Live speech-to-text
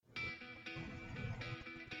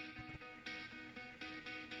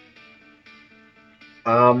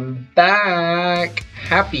I'm back.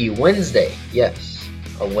 Happy Wednesday. Yes,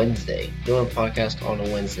 a Wednesday. Doing a podcast on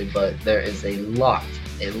a Wednesday, but there is a lot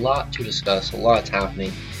to discuss. A lot's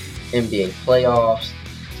happening. NBA playoffs,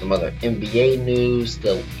 some other NBA news.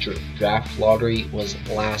 The draft lottery was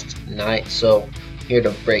last night, so here to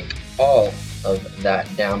break all of that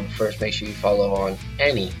down. First, make sure you follow on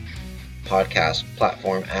any podcast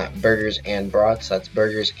platform at Burgers and Brats. That's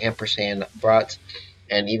Burgers ampersand Brats.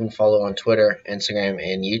 And even follow on Twitter, Instagram,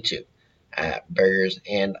 and YouTube at Burgers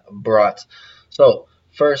and Brats. So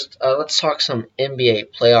first, let's talk some NBA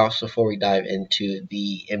playoffs before we dive into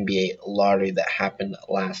the NBA lottery that happened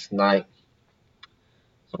last night.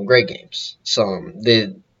 Some great games.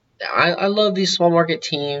 I love these small market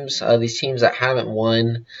teams, these teams that haven't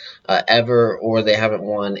won ever, or they haven't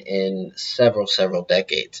won in several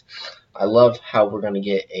decades. I love how we're going to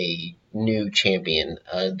get a new champion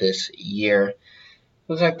this year.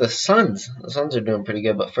 Looks like the Suns. The Suns are doing pretty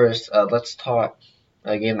good. But first, let's talk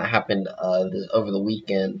a game that happened over the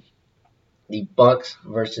weekend. The Bucks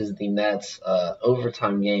versus the Nets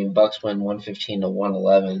overtime game. Bucks win 115 to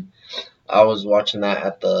 111. I was watching that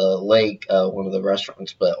at the lake, one of the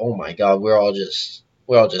restaurants. But oh my God, we're all just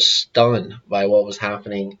stunned by what was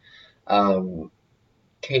happening. Um,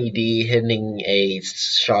 KD hitting a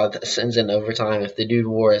shot that sends in overtime. If the dude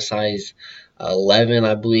wore a size 11,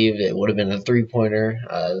 I believe it would have been a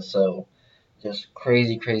three-pointer. So just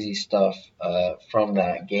crazy stuff from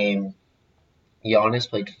that game. Giannis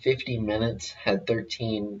played 50 minutes, had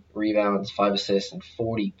 13 rebounds, 5 assists, and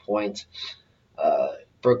 40 points.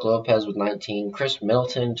 Brook Lopez with 19. Chris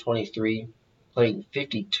Middleton, 23, played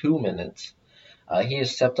 52 minutes. He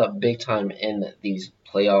has stepped up big time in these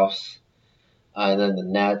playoffs. And then the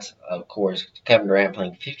Nets, of course, Kevin Durant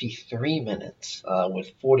playing 53 minutes with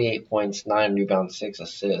 48 points, 9 rebounds, 6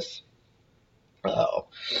 assists.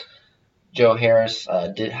 Joe Harris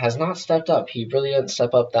has not stepped up. He really didn't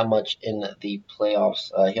step up that much in the playoffs.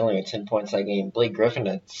 He only had 10 points that game. Blake Griffin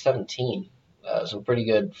had 17, so pretty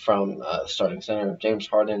good from starting center. James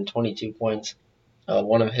Harden, 22 points.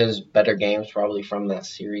 One of his better games probably from that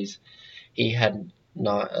series. He had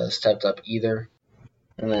not stepped up either.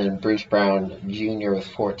 And then Bruce Brown Jr. with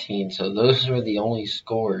 14. So those were the only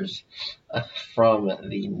scores from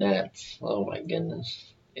the Nets. Oh my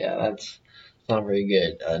goodness. Yeah, that's not very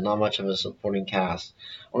good. Not much of a supporting cast.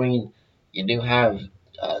 I mean, you do have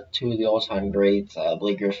two of the all-time greats.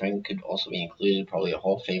 Blake Griffin could also be included, probably a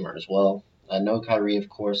Hall of Famer as well. No Kyrie, of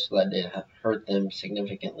course, so that did hurt them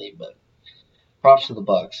significantly. But props to the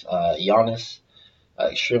Bucks. Giannis,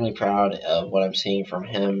 extremely proud of what I'm seeing from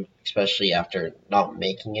him, especially after not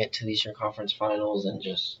making it to the Eastern Conference Finals and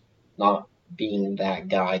just not being that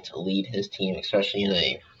guy to lead his team, especially in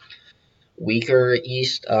a weaker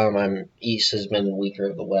East. East has been weaker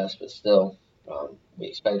of the West, but still, we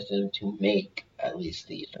expected him to make at least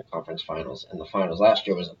the Eastern Conference Finals. And the finals last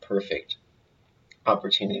year was a perfect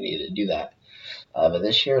opportunity to do that. But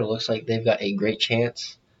this year, it looks like they've got a great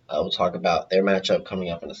chance. We'll talk about their matchup coming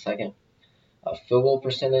up in a second. Field goal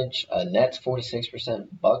percentage, Nets 46%,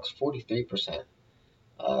 Bucks 43%.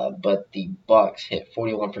 But the Bucks hit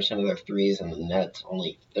 41% of their threes, and the Nets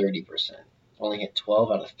only 30%. Only hit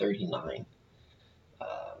 12 out of 39.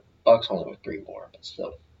 Bucks only with 3 more, but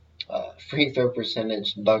still. Free throw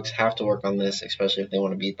percentage, Bucks have to work on this, especially if they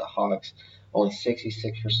want to beat the Hawks. Only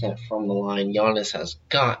 66% from the line. Giannis has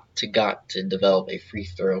got to develop a free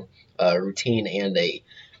throw routine and a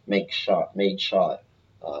made shot.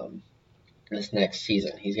 This next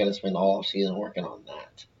season. He's going to spend all off season working on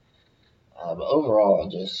that. But overall,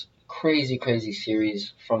 just crazy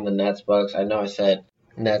series from the Nets Bucks. I know I said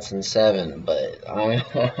Nets in 7, but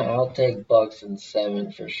I'll take Bucks in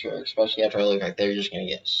 7 for sure, especially after I look like they're just going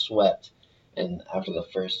to get swept and after the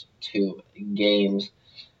first 2 games.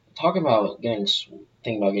 Thinking about getting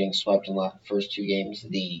swept in the first 2 games.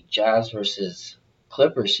 The Jazz versus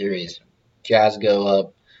Clippers series. Jazz go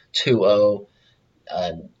up 2-0.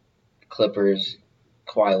 Clippers,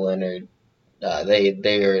 Kawhi Leonard,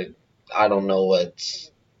 they are, I don't know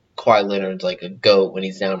what's, Kawhi Leonard's like a GOAT when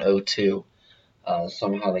he's down 0-2.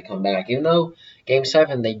 Somehow they come back. Even though Game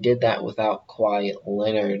 7, they did that without Kawhi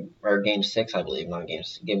Leonard, or Game 6, I believe, not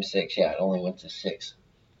Game 6, yeah, it only went to 6.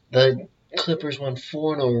 The Clippers won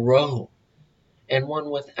 4 in a row, and one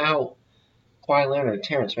without Kawhi Leonard.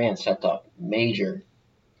 Terrence Mann stepped up major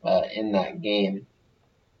in that game.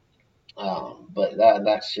 But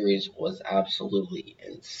that series was absolutely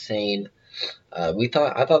insane. I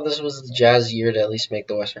thought this was the Jazz year to at least make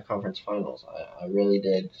the Western Conference Finals. I really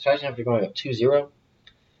did, especially after going up 2-0.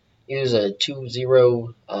 It was a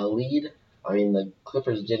 2-0 lead. I mean, the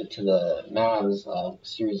Clippers did it to the Mavs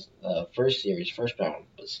first round,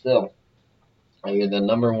 but still, you're the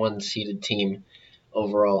number one seeded team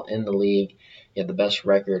overall in the league. You have the best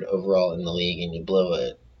record overall in the league, and you blow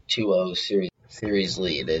a 2-0 series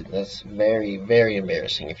lead. That's very, very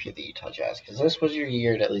embarrassing if you're the Utah Jazz, because this was your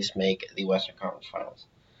year to at least make the Western Conference Finals.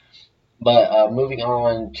 But moving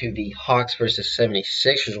on to the Hawks versus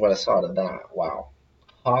 76ers, what I saw to that. Wow.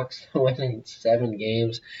 Hawks winning 7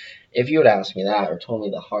 games. If you had asked me that or told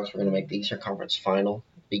me the Hawks were going to make the Eastern Conference Final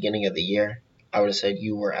beginning of the year, I would have said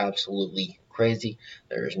you were absolutely crazy.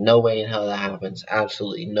 There's no way in hell that happens.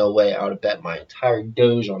 Absolutely no way. I would have bet my entire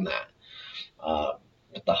Doge on that.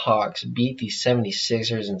 But the Hawks beat the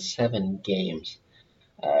 76ers in 7 games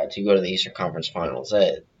to go to the Eastern Conference Finals.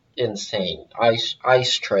 Insane.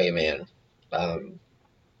 Ice Tray, man. Um,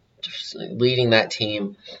 just leading that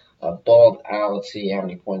team. Balled out. Let's see how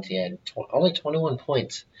many points he had. Only 21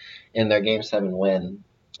 points in their Game 7 win.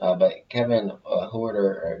 But Kevin Huerter,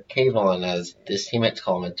 or Kayvon, as his teammates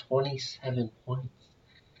call him, had 27 points.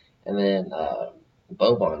 And then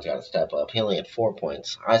Boban's got to step up. He only had 4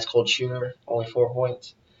 points. Ice Cold Shooter, only 4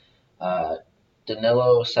 points.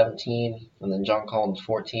 Danilo, 17. And then John Collins,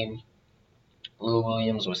 14. Lou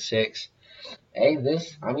Williams with 6. Hey,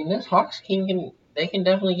 this Hawks team can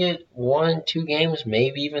definitely get 1, 2 games,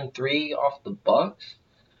 maybe even 3 off the Bucks.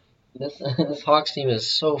 This Hawks team is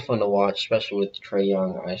so fun to watch, especially with Trae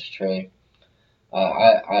Young, Ice Trae.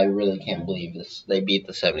 I really can't believe this. They beat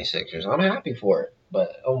the 76ers. I'm happy for it,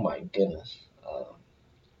 but oh my goodness.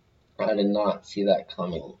 I did not see that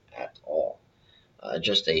coming at all.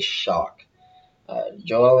 Just a shock.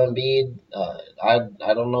 Joel Embiid,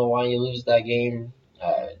 I don't know why you lose that game.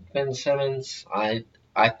 Ben Simmons, I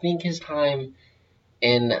think his time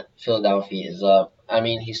in Philadelphia is up. I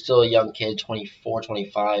mean, he's still a young kid, 24,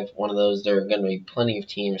 25. One of those, there are going to be plenty of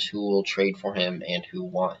teams who will trade for him and who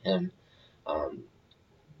want him. Um,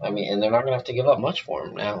 and they're not going to have to give up much for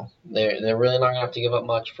him now. They're really not going to have to give up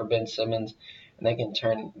much for Ben Simmons, and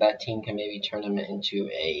that team can maybe turn him into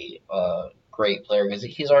a great player because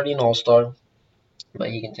he's already an all-star, but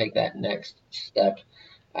he can take that next step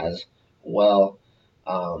as well.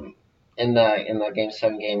 In the Game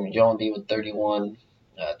 7 game, Joel Embiid with 31,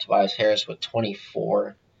 Tobias Harris with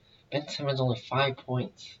 24, Ben Simmons only 5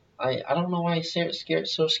 points. I don't know why he's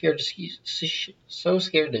so scared to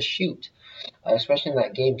shoot, especially in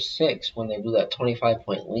that Game 6 when they blew that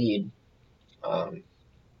 25-point lead. Um,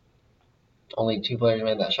 Only 2 players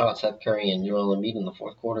made that shot, Seth Curry and Joel Embiid in the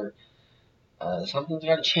fourth quarter. Something's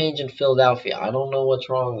got to change in Philadelphia. I don't know what's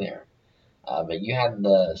wrong there. But you had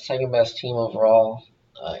the second best team overall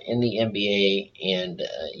in the NBA, and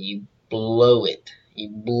you blow it. You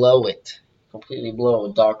blow it. Completely blow it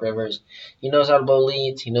with Doc Rivers. He knows how to blow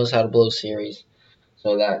leads. He knows how to blow series.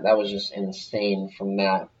 So that was just insane from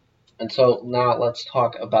that. And so now let's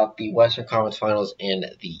talk about the Western Conference Finals and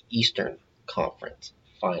the Eastern Conference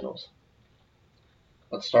Finals.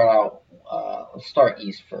 Let's start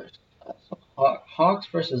East first. Hawks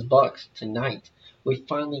versus Bucks tonight. We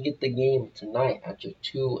finally get the game tonight after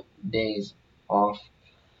 2 days off.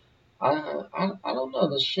 I don't know.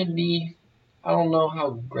 This should be. I don't know how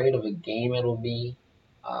great of a game it'll be.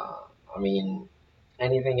 I mean,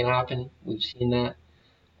 anything can happen. We've seen that.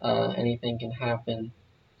 Anything can happen.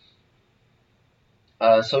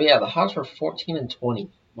 So yeah, the Hawks were 14-20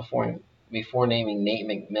 before naming Nate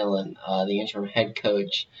McMillan the interim head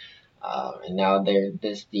coach, and now they're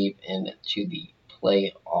this deep into the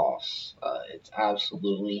playoffs. It's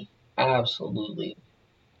absolutely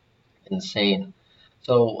insane.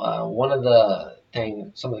 So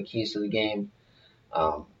some of the keys to the game,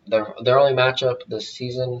 their only matchup this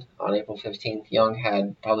season on April 15th, Young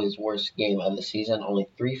had probably his worst game of the season, only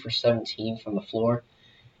 3 for 17 from the floor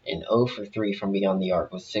and 0 for 3 from beyond the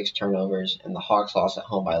arc with 6 turnovers, and the Hawks lost at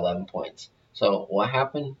home by 11 points. So what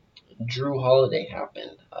happened? Drew Holiday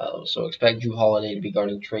happened. So expect Drew Holiday to be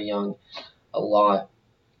guarding Trae Young a lot.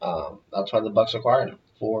 That's why the Bucks acquired him,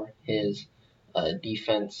 for his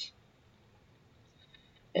defense.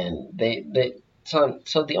 And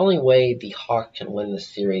so the only way the Hawks can win this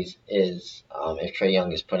series is if Trae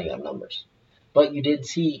Young is putting up numbers. But you did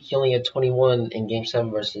see he only had 21 in Game 7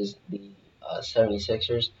 versus the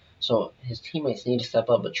 76ers. So his teammates need to step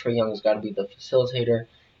up, but Trae Young's got to be the facilitator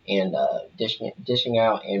and dishing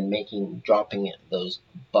out and dropping those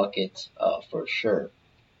buckets for sure.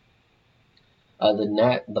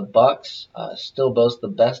 The Bucks still boast the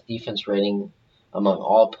best defense rating among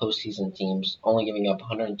all postseason teams, only giving up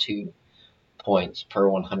 102 points per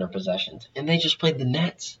 100 possessions. And they just played the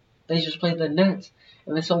Nets. And they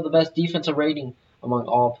still have the best defensive rating among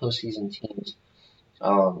all postseason teams.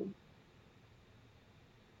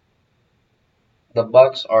 The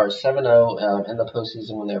Bucks are 7-0 in the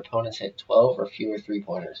postseason when their opponents hit 12 or fewer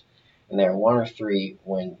three-pointers, and they're 1 or 3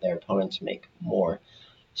 when their opponents make more.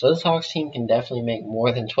 So this Hawks team can definitely make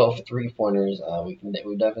more than 12 three-pointers.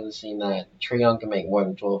 We've definitely seen that. Trae Young can make more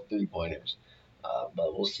than 12 three-pointers,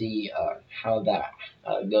 but we'll see how that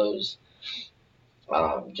goes.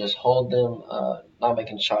 Just hold them, not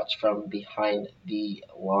making shots from behind the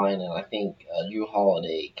line, and I think Drew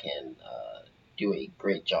Holiday can do a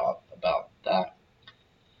great job about that.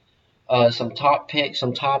 Some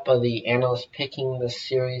top of the analysts picking this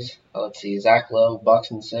series. Let's see, Zach Lowe,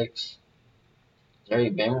 Bucks and 6. Jerry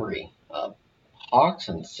Bembry, Hawks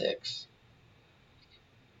and 6.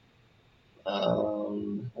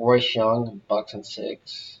 Royce Young, Bucks and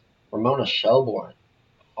 6. Ramona Shelbourne,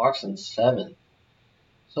 Hawks and 7.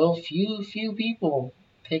 So few people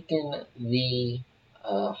picking the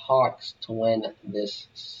Hawks to win this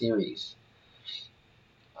series.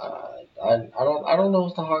 I don't know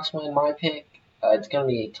if the Hawks win my pick. It's gonna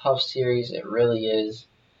be a tough series. It really is.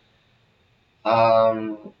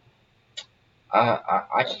 Um,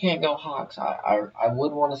 I can't go Hawks. I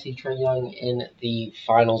would want to see Trae Young in the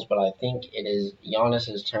finals, but I think it is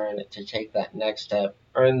Giannis's turn to take that next step,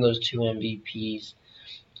 earn those 2 MVPs,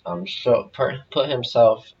 put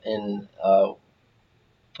himself in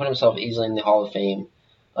put himself easily in the Hall of Fame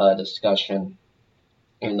discussion,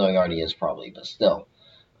 even though he already is probably, but still,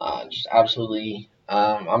 just absolutely.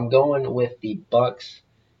 I'm going with the Bucks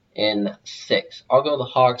in 6. I'll go the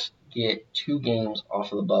Hawks get 2 games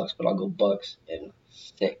off of the Bucks, but I'll go Bucks in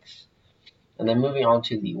 6. And then moving on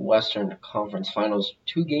to the Western Conference Finals,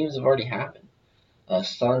 2 games have already happened.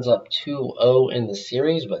 Suns up 2-0 in the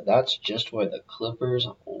series, but that's just where the Clippers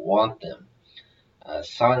want them.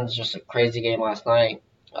 Suns just a crazy game last night.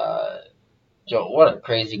 Joe, what a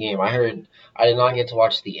crazy game! I did not get to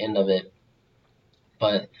watch the end of it,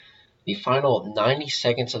 but the final 90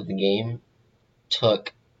 seconds of the game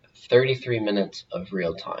took 33 minutes of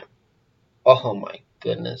real time. Oh my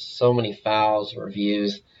goodness, so many fouls,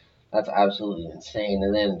 reviews. That's absolutely insane.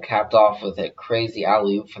 And then capped off with a crazy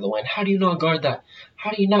alley-oop for the win. How do you not guard that?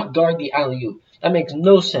 How do you not guard the alley-oop? That makes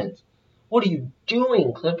no sense. What are you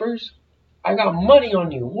doing, Clippers? I got money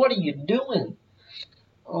on you. What are you doing?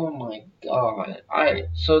 Oh my god.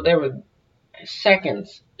 So they were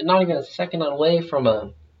seconds, not even a second away from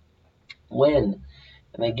a win.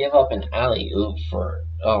 And they give up an alley-oop for,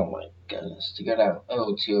 oh my goodness, to go down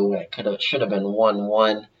 0-2 when it should have been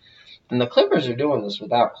 1-1. And the Clippers are doing this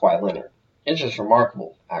without Kawhi Leonard. It's just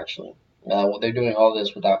remarkable, actually. They're doing all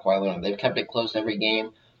this without Kawhi Leonard. They've kept it close every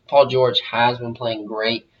game. Paul George has been playing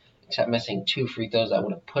great, except missing 2 free throws that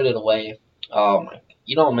would have put it away. Oh my!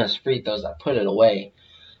 You don't miss free throws that put it away.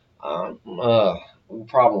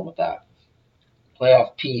 Problem with that.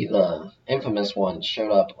 Playoff P, the infamous one,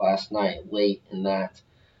 showed up last night late in that.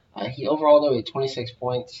 He overall though, he had 26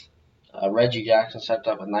 points. Reggie Jackson stepped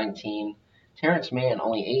up with 19. Terrence Mann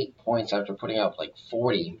only 8 points after putting up like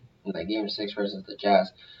 40 in that game 6 versus the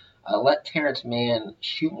Jazz. Let Terrence Mann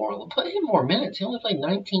shoot more. Put him more minutes. He only played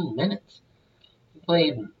 19 minutes. He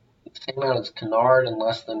played the same amount as Kennard and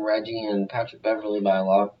less than Reggie and Patrick Beverly by a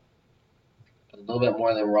lot. A little bit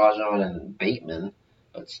more than Rajon and Bateman,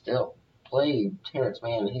 but still. Play Terrence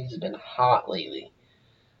Mann. He's been hot lately.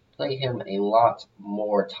 Play him a lot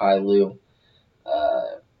more, Ty Lue.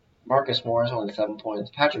 Marcus Morris only 7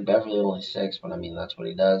 points. Patrick Beverly only 6, but I mean that's what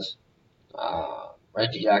he does.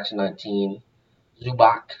 Reggie Jackson 19.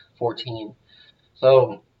 Zubac 14.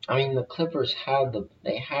 So I mean the Clippers have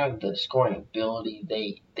the scoring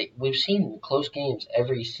ability. We've seen close games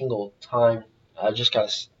every single time. Just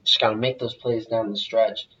gotta make those plays down the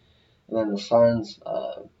stretch. And then the Suns,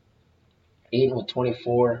 Aiden with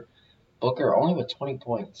 24. Booker only with 20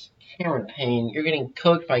 points. Cameron Payne, you're getting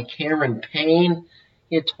cooked by Cameron Payne.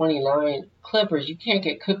 He had 29. Clippers, you can't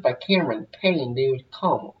get cooked by Cameron Payne, dude.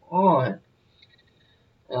 Come on.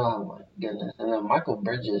 Oh my goodness. And then Michael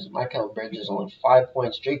Bridges only 5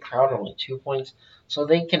 points. Jay Crowder only 2 points. So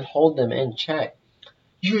they can hold them in check.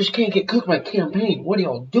 You just can't get cooked by Cameron Payne. What are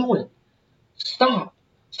y'all doing? Stop.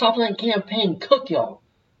 Stop letting Cameron Payne cook y'all.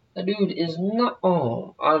 That dude is not.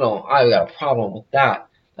 Oh, I got a problem with that.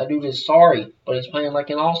 That dude is sorry, but he's playing like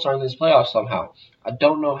an all-star in this playoffs somehow. I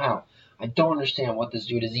don't know how. I don't understand what this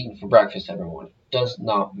dude is eating for breakfast every morning. Does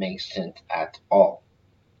not make sense at all.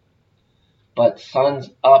 But Suns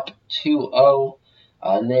up 2-0.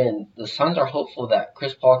 And then the Suns are hopeful that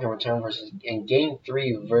Chris Paul can return in Game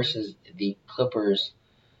 3 versus the Clippers.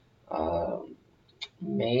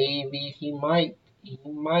 Maybe he might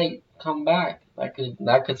come back.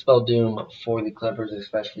 That could spell doom for the Clippers,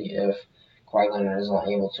 especially if Kawhi Leonard is not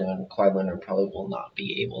able to, and Kawhi Leonard probably will not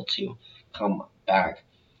be able to come back.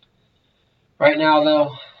 Right now,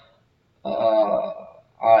 though,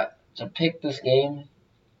 to pick this game,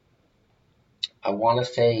 I want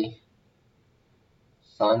to say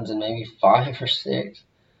Suns in maybe 5 or 6.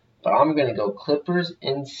 But I'm going to go Clippers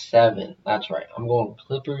in 7. That's right. I'm going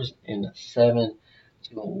Clippers in 7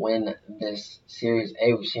 to win this series.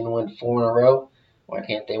 Hey, we've seen them win 4 in a row. Why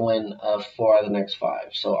can't they win 4 out of the next 5?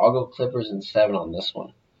 So I'll go Clippers in 7 on this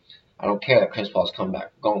one. I don't care that Chris Paul's come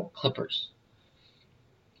back. I'm going Clippers.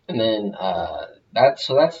 And then that's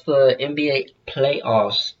the NBA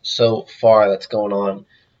playoffs so far that's going on.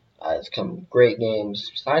 It's come great games.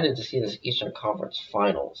 Excited to see this Eastern Conference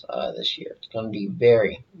Finals this year. It's going to be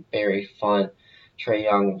very, very fun. Trae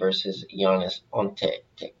Young versus Giannis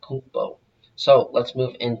Antetokounmpo. So let's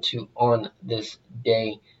move into on this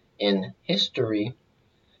day in history.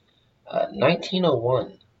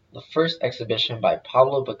 1901, the first exhibition by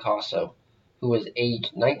Pablo Picasso, who was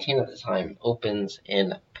aged 19 at the time, opens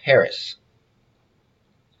in Paris.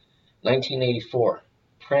 1984,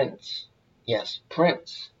 Prince,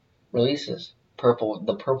 releases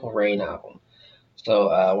the Purple Rain album.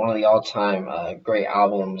 So one of the all-time great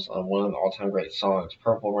albums, one of the all-time great songs,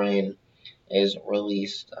 Purple Rain, is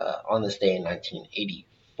released on this day in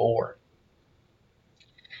 1984.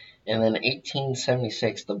 And then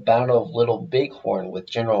 1876, the Battle of Little Bighorn with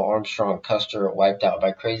General Armstrong Custer wiped out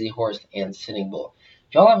by Crazy Horse and Sitting Bull.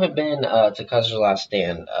 If y'all haven't been to Custer's Last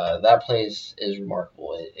Stand, that place is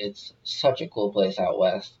remarkable. It's such a cool place out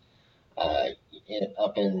west.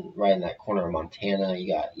 Up in right in that corner of Montana,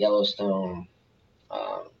 you got Yellowstone.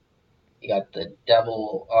 You got the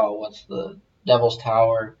what's the Devil's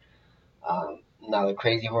Tower? Now the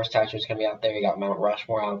Crazy Horse statue is gonna be out there. You got Mount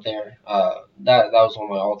Rushmore out there. That was one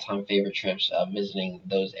of my all-time favorite trips, visiting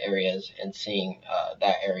those areas and seeing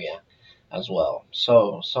that area as well.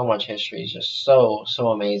 So much history, is just so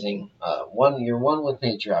amazing. You're one with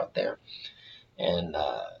nature out there, and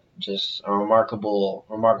just a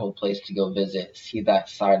remarkable place to go visit. See that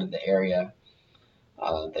side of the area,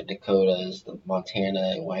 the Dakotas, the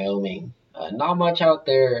Montana, Wyoming. Not much out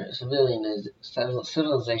there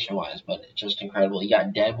civilization wise, but it's just incredible. You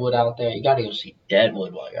got Deadwood out there. You got to go see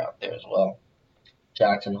Deadwood while you're out there as well.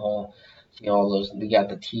 Jackson Hole. See all those. We got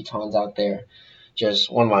the Tetons out there.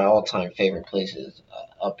 Just one of my all-time favorite places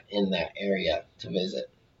up in that area to visit.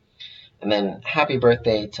 And then happy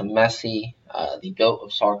birthday to Messi, the GOAT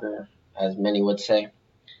of soccer, as many would say.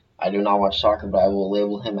 I do not watch soccer, but I will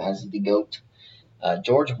label him as the GOAT.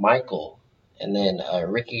 George Michael, and then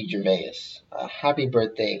Ricky Gervais. Happy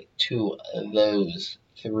birthday to those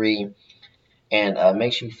 3. And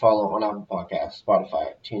make sure you follow on Apple Podcasts,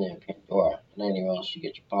 Spotify, TuneIn, Pandora, and anywhere else you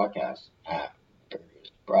get your podcasts at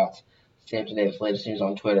Burgers, Brats. Stay up to date with the latest news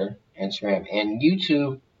on Twitter, Instagram, and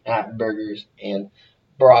YouTube at Burgers and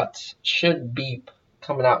Brats. Should be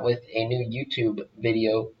coming out with a new YouTube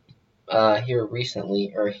video here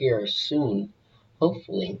soon,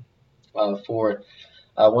 hopefully, for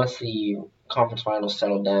once the conference finals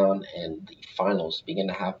settle down and the finals begin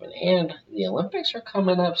to happen. And the Olympics are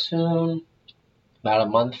coming up soon, about a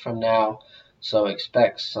month from now. So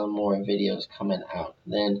expect some more videos coming out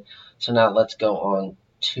then. So now let's go on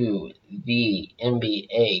to the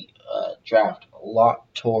NBA draft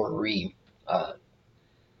lottery.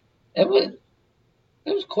 It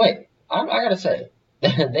was quick. I gotta say,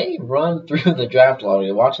 they run through the draft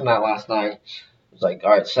lottery. Watching that last night, it was like,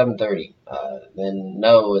 all right, 7:30. Then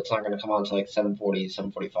no, it's not going to come on until like 7:40,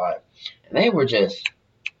 7:45. And they were just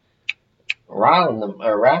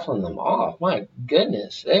raffling them off. My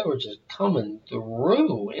goodness, they were just coming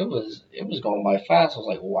through. It was going by fast. I was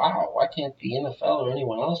like, wow, why can't the NFL or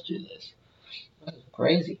anyone else do this? This is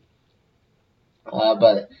crazy.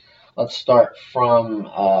 But let's start from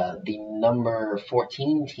the number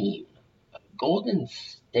 14 team. Golden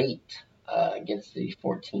State gets the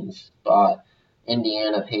 14th spot.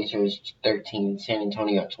 Indiana Pacers 13, San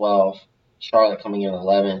Antonio at 12, Charlotte coming in at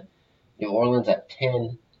 11, New Orleans at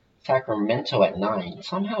 10, Sacramento at 9.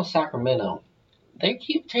 Somehow Sacramento, they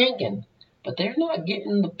keep tanking, but they're not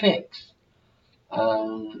getting the picks.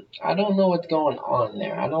 I don't know what's going on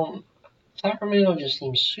there. Sacramento just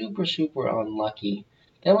seems super unlucky.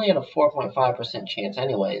 They only had a 4.5% chance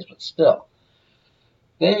anyways, but still.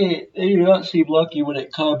 They do not seem lucky when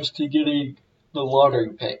it comes to getting the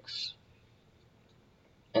lottery picks.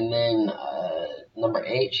 And then number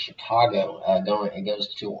 8, Chicago, it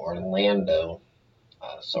goes to Orlando.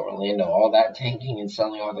 So Orlando, all that tanking and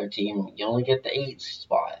selling off their team, you only get the 8th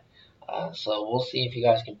spot. So we'll see if you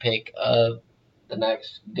guys can pick the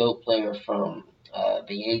next GOAT player from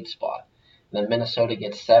the 8th spot. Then Minnesota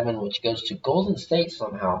gets 7, which goes to Golden State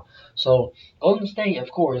somehow. So Golden State,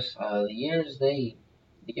 of course, the year they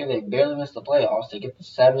barely missed the playoffs, they get the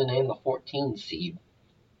 7 and the 14 seed.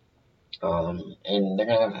 And they're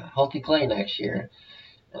gonna have a healthy Clay next year,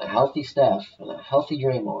 and a healthy Steph, and a healthy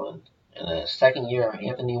Draymond, and a second year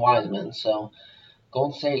Anthony Wiseman. So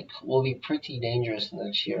Golden State will be pretty dangerous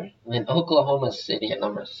next year. And then Oklahoma City at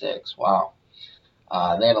number 6. Wow.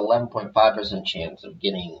 They had 11.5% chance of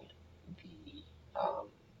getting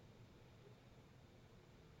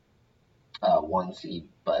the 1 seed,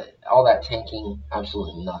 but all that tanking,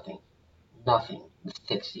 absolutely nothing. Nothing. The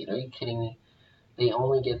 6 seed. Are you kidding me? They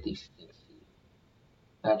only get the 6 seed.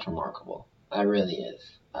 That's remarkable. That really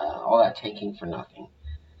is. All that tanking for nothing.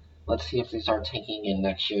 Let's see if they start tanking in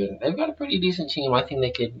next year. They've got a pretty decent team. I think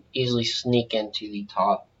they could easily sneak into the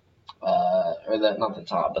top, not the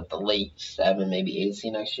top, but the late 7, maybe 8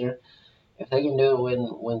 seed next year. If they can do it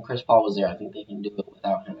when Chris Paul was there, I think they can do it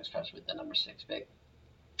without him, especially with the number 6 pick.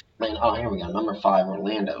 And here we go, number 5,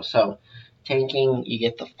 Orlando. So tanking, you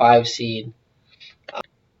get the 5 seed.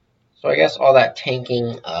 So I guess all that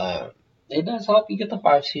tanking, it does help you get the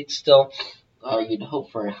 5 seed still. You'd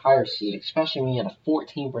hope for a higher seed, especially when you had a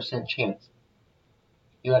 14% chance.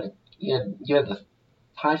 You had the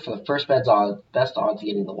tie for the first best odds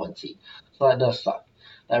getting the 1 seed. So that does suck.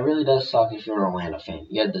 That really does suck if you're an Orlando fan.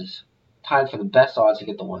 You had this tied for the best odds to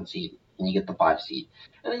get the 1 seed, and you get the 5 seed.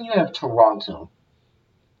 And then you have Toronto,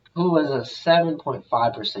 who has a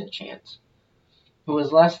 7.5% chance, who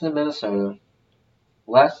is less than Minnesota,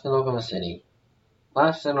 less than Oklahoma City,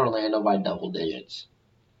 less than Orlando by double digits.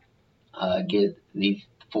 Get the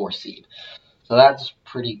 4 seed. So that's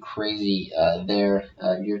pretty crazy there.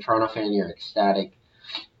 You're a Toronto fan, you're ecstatic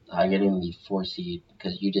getting the 4 seed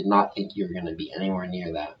because you did not think you were going to be anywhere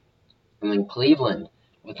near that. And then Cleveland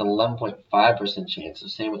with an 11.5% chance. The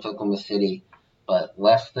same with Oklahoma City, but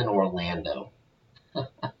less than Orlando.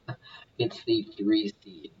 It's the 3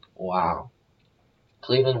 seed. Wow.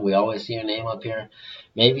 Cleveland, we always see your name up here.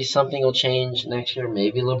 Maybe something will change next year.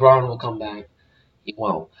 Maybe LeBron will come back. He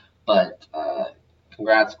won't. But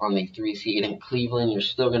congrats on the 3 seed in Cleveland. You're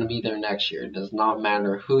still going to be there next year. It does not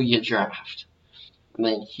matter who you draft. And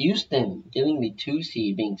then Houston getting the 2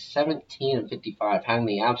 seed, being 17-55, having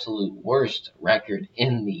the absolute worst record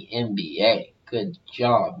in the NBA. Good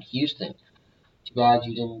job, Houston. Too bad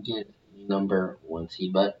you didn't get number 1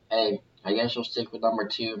 seed. But hey, I guess you'll stick with number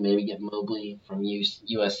 2. Maybe get Mobley from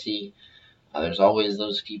USC. There's always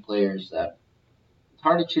those few players that it's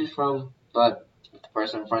hard to choose from, but if the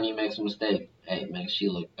person in front of you makes a mistake, hey, it makes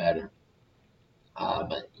you look better.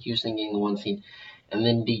 But Houston getting the 1 seed. And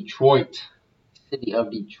then Detroit, city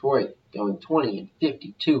of Detroit, going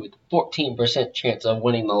 20-52 with a 14% chance of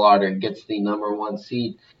winning the lottery, gets the number 1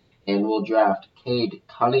 seed, and will draft Cade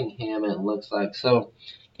Cunningham, it looks like. So,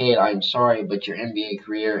 Cade, I'm sorry, but your NBA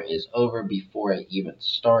career is over before it even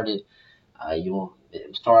started. I'm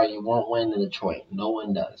sorry, you won't win in Detroit. No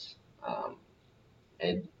one does.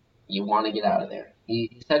 You want to get out of there.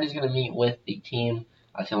 He said he's going to meet with the team.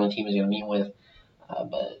 That's the only team he's going to meet with.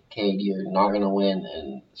 But, Cade, you're not going to win,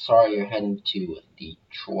 and sorry you're heading to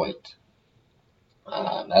Detroit.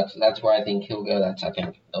 That's where I think he'll go. I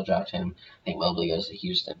think they'll draft him. I think Mobley goes to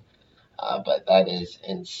Houston. But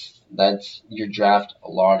that's your draft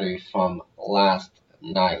lottery from last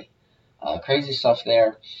night. Crazy stuff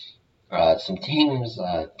there. Some teams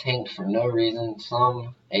tanked for no reason.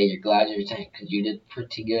 Some, hey, you're glad you tanked because you did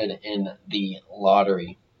pretty good in the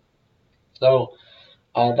lottery. So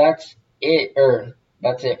that's it.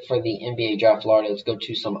 That's it for the NBA draft lottery. Let's go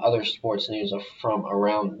to some other sports news from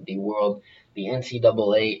around the world. The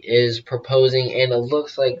NCAA is proposing, and it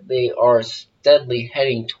looks like they are steadily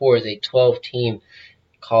heading towards a 12-team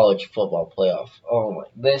college football playoff. Oh my,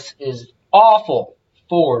 this is awful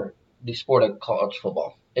for the sport of college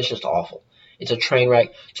football. It's just awful. It's a train wreck.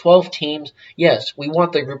 12 teams. Yes, we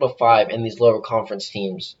want the group of 5 and these lower conference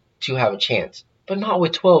teams to have a chance, but not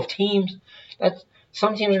with 12 teams.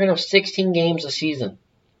 Some teams are going to have 16 games a season.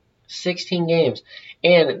 16 games.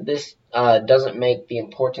 And this doesn't make the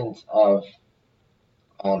importance of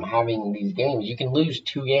having these games. You can lose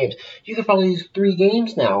 2 games. You could probably lose 3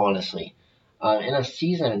 games now, honestly, in a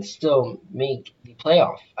season and still make the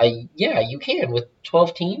playoff. Yeah, you can. With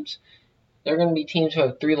 12 teams, there are going to be teams who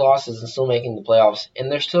have 3 losses and still making the playoffs, and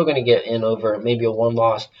they're still going to get in over maybe a 1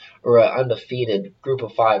 loss or an undefeated group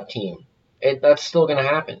of 5 team. That's still going to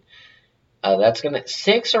happen.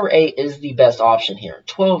 6 or 8 is the best option here.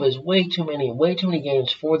 12 is way too many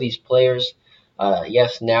games for these players.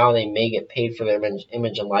 Yes, now they may get paid for their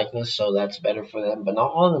image and likeness, so that's better for them, but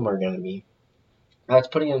not all of them are going to be. That's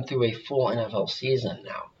putting them through a full NFL season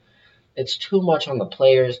now. It's too much on the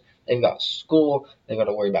players. They've got school. They've got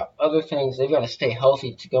to worry about other things. They've got to stay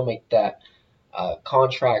healthy to go make that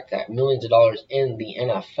contract at millions of dollars in the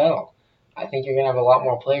NFL. I think you're going to have a lot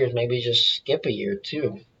more players maybe just skip a year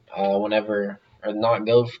too, whenever, or not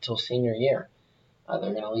go till senior year. They're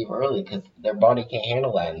going to leave early because their body can't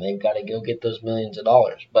handle that, and they've got to go get those millions of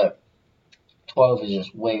dollars. But 12 is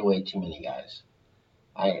just way, way too many guys.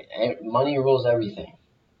 Money rules everything.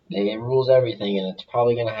 It rules everything, and it's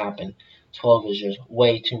probably going to happen. 12 is just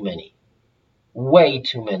way too many. Way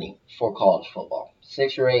too many for college football.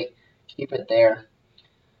 6 or 8, keep it there.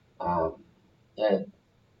 Um,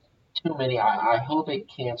 Too many. I hope it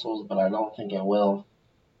cancels, but I don't think it will.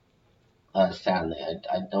 Sadly,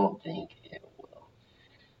 I don't think it will.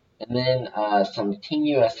 And then some Team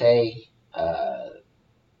USA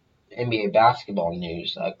NBA basketball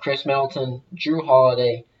news. Chris Middleton, Drew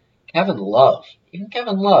Holiday, Kevin Love. Even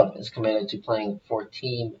Kevin Love is committed to playing for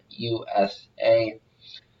Team USA.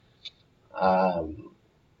 Kawhi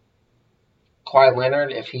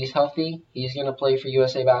Leonard, if he's healthy, he's going to play for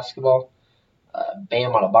USA basketball.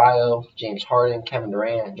 Bam Adebayo, James Harden, Kevin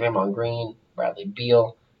Durant, Draymond Green, Bradley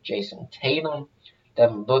Beal, Jason Tatum,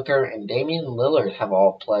 Devin Booker, and Damian Lillard have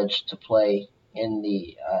all pledged to play in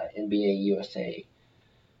the NBA USA.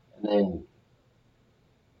 And then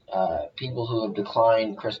people who have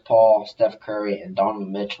declined, Chris Paul, Steph Curry, and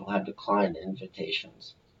Donovan Mitchell have declined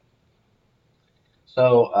invitations.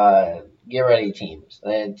 So get ready, teams.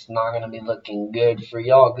 It's not going to be looking good for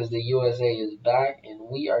y'all because the USA is back, and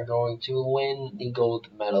we are going to win the gold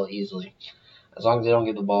medal easily, as long as they don't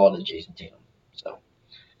give the ball to Jason Tatum. So,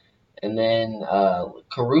 and then Alex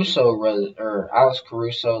Caruso,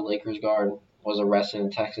 Lakers guard, was arrested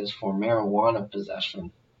in Texas for marijuana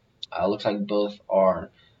possession. Looks like both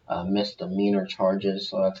are misdemeanor charges,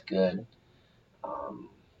 so that's good.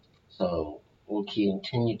 So we'll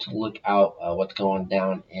continue to look out what's going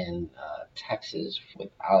down in Texas with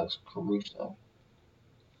Alex Caruso.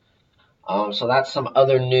 So that's some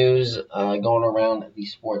other news going around the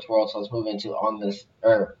sports world. So let's move into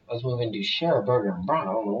share a burger and brat.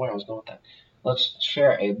 I don't know where I was going with that. Let's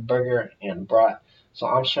share a burger and brat. So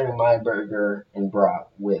I'm sharing my burger and brat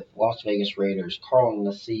with Las Vegas Raiders Carl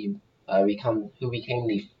Nassib,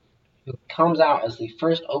 who comes out as the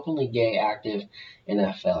first openly gay active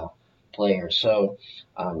NFL player. So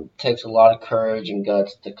takes a lot of courage and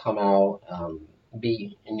guts to come out,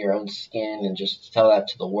 be in your own skin, and just tell that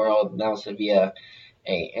to the world. Announced it via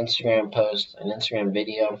a Instagram post, an Instagram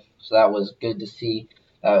video. So that was good to see.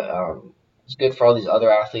 It's good for all these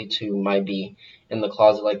other athletes who might be in the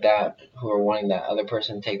closet like that, who are wanting that other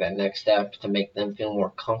person to take that next step to make them feel more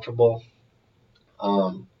comfortable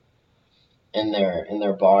in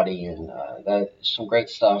their body. And that's some great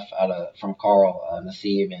stuff from Carl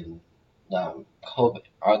Nassib, and I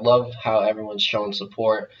love how everyone's shown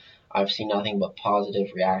support. I've seen nothing but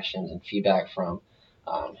positive reactions and feedback from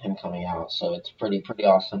him coming out, so it's pretty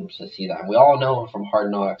awesome to see that. And we all know him from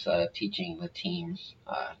Hard Knocks, teaching the teams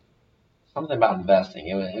something about investing.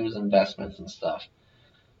 It was investments and stuff.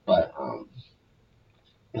 But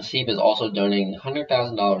Nassib is also donating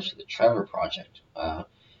 $100,000 to the Trevor Project,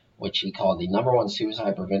 which he called the #1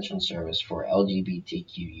 suicide prevention service for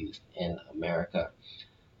LGBTQ youth in America.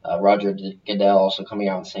 Roger Goodell also coming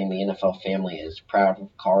out and saying the NFL family is proud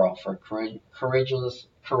of Carl for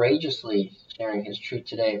courageously sharing his truth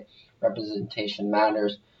today. Representation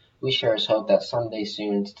matters. We share his hope that someday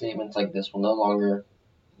soon statements like this will no longer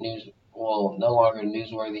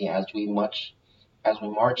newsworthy as we march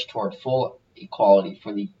toward full equality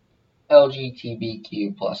for the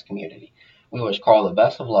LGBTQ plus community. We wish Carl the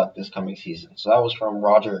best of luck this coming season. So that was from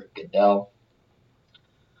Roger Goodell.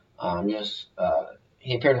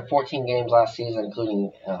 He appeared in 14 games last season,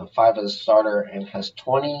 including 5 as a starter, and has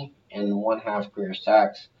 20 and 1/2 career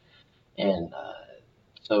sacks. And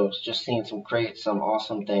so it's just seeing some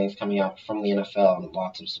awesome things coming out from the NFL, and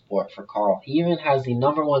lots of support for Carl. He even has the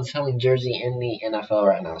 #1 selling jersey in the NFL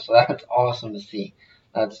right now, so that's awesome to see.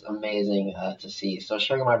 That's amazing to see. So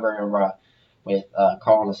sharing my burger and brat with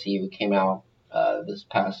Carl Nassib, who came out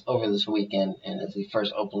over this weekend and is the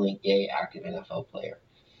first openly gay active NFL player.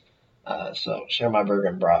 So share my burger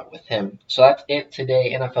and brat with him. So that's it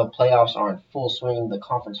today. NFL playoffs are in full swing. The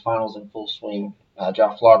conference finals in full swing.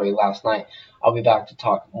 Draft lottery last night. I'll be back to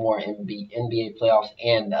talk more NBA playoffs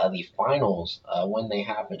and the finals when they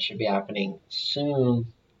happen. Should be happening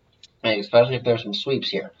soon, especially if there's some sweeps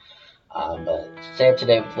here. But stay up to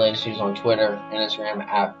date with the latest news on Twitter and Instagram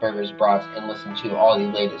at Burgers Brats, and listen to all the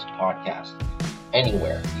latest podcasts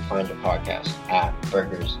anywhere you find your podcast at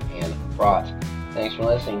Burgers and Brats. Thanks for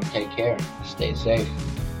listening. Take care. Stay safe.